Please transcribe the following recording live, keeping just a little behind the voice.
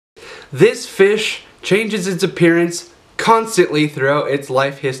This fish changes its appearance constantly throughout its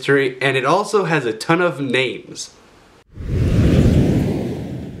life history, and it also has a ton of names.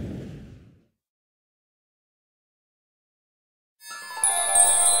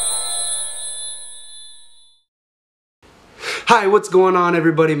 Hi, what's going on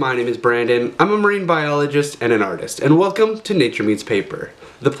everybody? My name is Brandon. I'm a marine biologist and an artist, and welcome to Nature Meets Paper,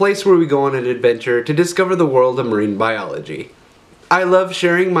 the place where we go on an adventure to discover the world of marine biology. I love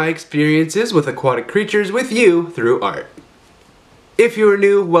sharing my experiences with aquatic creatures with you through art. If you are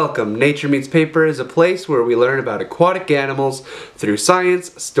new, welcome. Nature Meets Paper is a place where we learn about aquatic animals through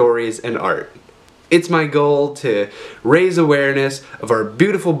science, stories, and art. It's my goal to raise awareness of our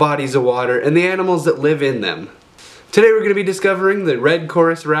beautiful bodies of water and the animals that live in them. Today we're going to be discovering the red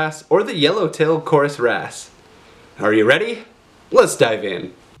Coris wrasse, or the Yellowtail Coris wrasse. Are you ready? Let's dive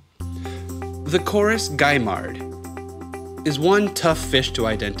in. The Coris guimard is one tough fish to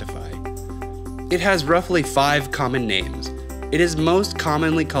identify. It has roughly 5 common names. It is most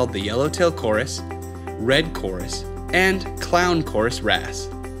commonly called the Yellowtail Coris, red Coris, and clown Coris wrasse.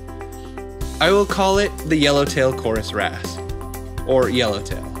 I will call it the Yellowtail Coris wrasse, or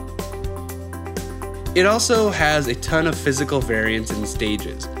Yellowtail. It also has a ton of physical variants and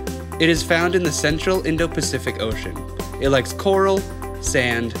stages. It is found in the central Indo-Pacific Ocean. It likes coral,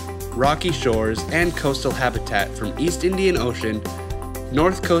 sand, rocky shores, and coastal habitat from East Indian Ocean,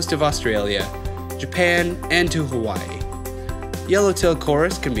 north coast of Australia, Japan, and to Hawaii. Yellowtail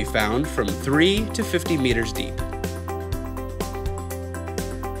Coris can be found from 3 to 50 meters deep.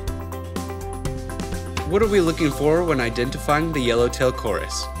 What are we looking for when identifying the Yellowtail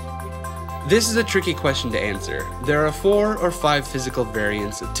Coris? This is a tricky question to answer. There are 4 or 5 physical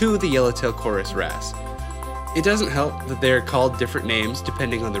variants to the Yellowtail Coris wrasse. It doesn't help that they are called different names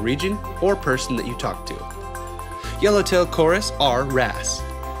depending on the region or person that you talk to. Yellowtail Coris are wrasse.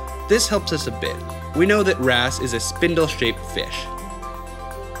 This helps us a bit. We know that wrasse is a spindle-shaped fish.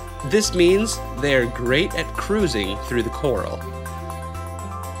 This means they are great at cruising through the coral.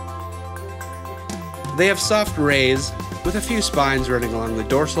 They have soft rays with a few spines running along the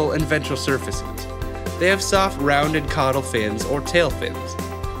dorsal and ventral surfaces. They have soft rounded caudal fins or tail fins.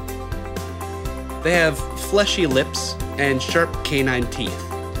 They have fleshy lips and sharp canine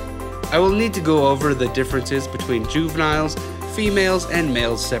teeth. I will need to go over the differences between juveniles, females, and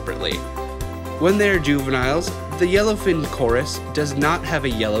males separately. When they are juveniles, the yellowfin Coris does not have a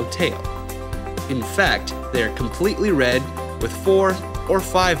yellow tail. In fact, they are completely red with 4 or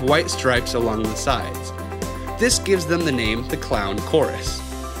 5 white stripes along the sides. This gives them the name the clown Coris.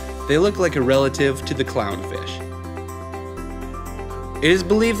 They look like a relative to the clownfish. It is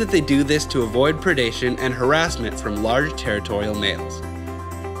believed that they do this to avoid predation and harassment from large territorial males.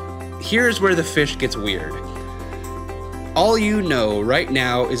 Here's where the fish gets weird. All you know right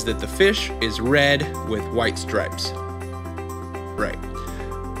now is that the fish is red with white stripes. Right.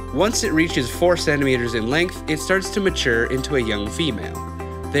 Once it reaches 4 centimeters in length, it starts to mature into a young female.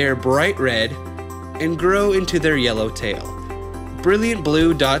 They are bright red and grow into their yellow tail. Brilliant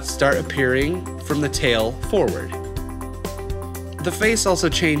blue dots start appearing from the tail forward. The face also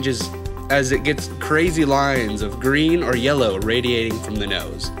changes as it gets crazy lines of green or yellow radiating from the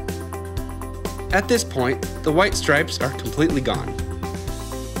nose. At this point, the white stripes are completely gone.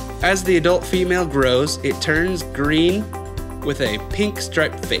 As the adult female grows, it turns green with a pink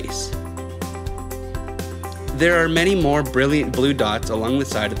striped face. There are many more brilliant blue dots along the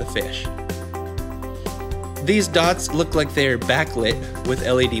side of the fish. These dots look like they are backlit with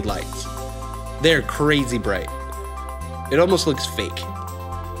LED lights. They are crazy bright. It almost looks fake.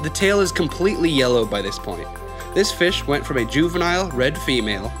 The tail is completely yellow by this point. This fish went from a juvenile red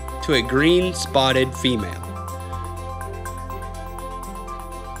female to a green spotted female.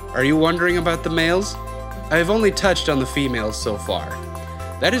 Are you wondering about the males? I have only touched on the females so far.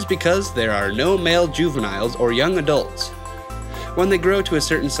 That is because there are no male juveniles or young adults. When they grow to a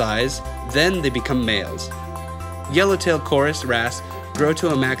certain size, then they become males. Yellowtail Coris wrasse grow to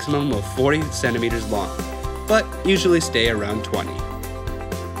a maximum of 40 centimeters long, but usually stay around 20.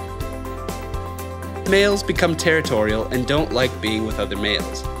 Males become territorial and don't like being with other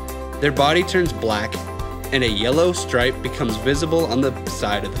males. Their body turns black, and a yellow stripe becomes visible on the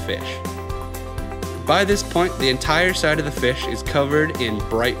side of the fish. By this point, the entire side of the fish is covered in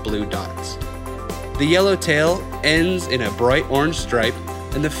bright blue dots. The yellow tail ends in a bright orange stripe,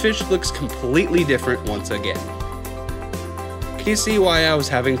 and the fish looks completely different once again. Can you see why I was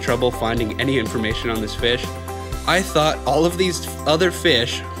having trouble finding any information on this fish? I thought all of these other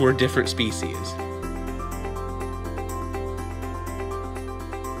fish were different species.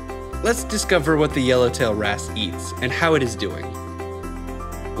 Let's discover what the yellowtail wrasse eats and how it is doing.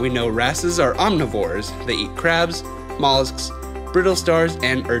 We know wrasses are omnivores. They eat crabs, mollusks, brittle stars,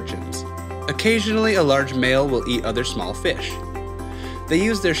 and urchins. Occasionally, a large male will eat other small fish. They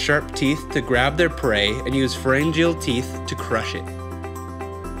use their sharp teeth to grab their prey and use pharyngeal teeth to crush it.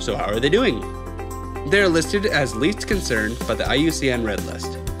 So how are they doing? They are listed as least concern by the IUCN Red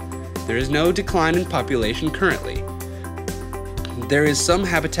List. There is no decline in population currently. There is some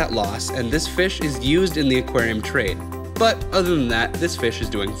habitat loss, and this fish is used in the aquarium trade. But other than that, this fish is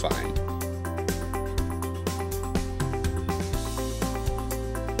doing fine.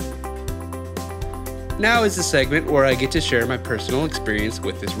 Now is the segment where I get to share my personal experience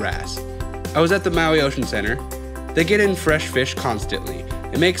with this wrasse. I was at the Maui Ocean Center. They get in fresh fish constantly.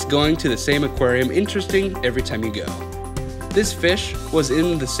 It makes going to the same aquarium interesting every time you go. This fish was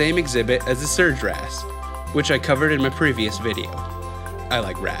in the same exhibit as the surge wrasse, which I covered in my previous video. I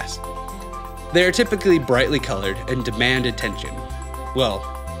like wrasse. They are typically brightly colored and demand attention. Well,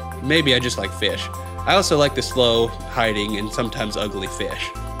 maybe I just like fish. I also like the slow, hiding, and sometimes ugly fish.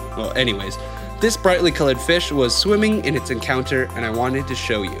 Well, anyways, this brightly colored fish was swimming in its encounter, and I wanted to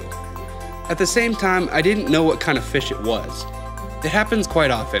show you. At the same time, I didn't know what kind of fish it was. It happens quite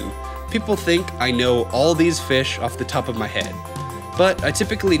often. People think I know all these fish off the top of my head, but I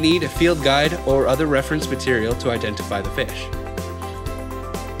typically need a field guide or other reference material to identify the fish.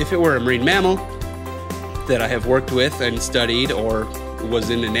 If it were a marine mammal that I have worked with and studied, or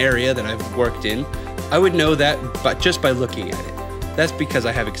was in an area that I've worked in, I would know that just by looking at it. That's because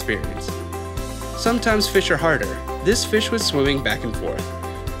I have experience. Sometimes fish are harder. This fish was swimming back and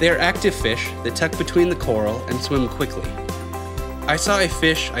forth. They are active fish that tuck between the coral and swim quickly. I saw a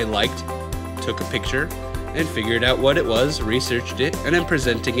fish I liked, took a picture, and figured out what it was, researched it, and am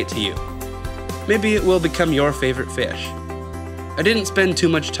presenting it to you. Maybe it will become your favorite fish. I didn't spend too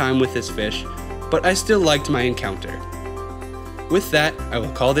much time with this fish, but I still liked my encounter. With that, I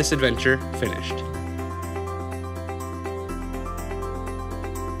will call this adventure finished.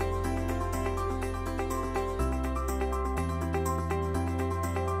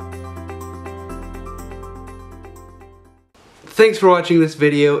 Thanks for watching this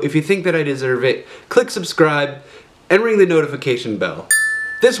video. If you think that I deserve it, click subscribe and ring the notification bell.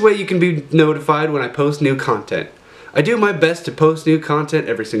 This way you can be notified when I post new content. I do my best to post new content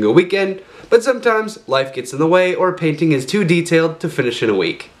every single weekend, but sometimes life gets in the way or painting is too detailed to finish in a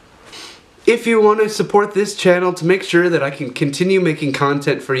week. If you want to support this channel to make sure that I can continue making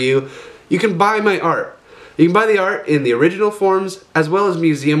content for you, you can buy my art. You can buy the art in the original forms as well as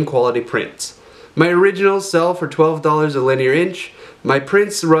museum quality prints. My originals sell for $12 a linear inch. My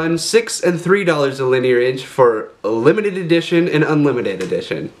prints run $6 and $3 a linear inch for a limited edition and unlimited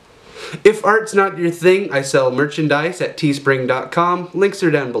edition. If art's not your thing, I sell merchandise at teespring.com. Links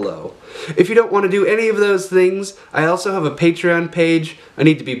are down below. If you don't want to do any of those things, I also have a Patreon page. I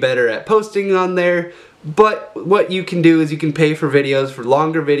need to be better at posting on there. But what you can do is you can pay for videos, for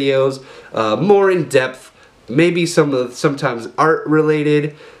longer videos, more in depth, maybe sometimes art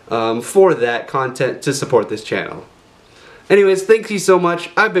related, for that content to support this channel. Anyways, thank you so much.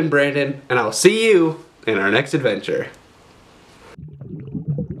 I've been Brandon, and I'll see you in our next adventure.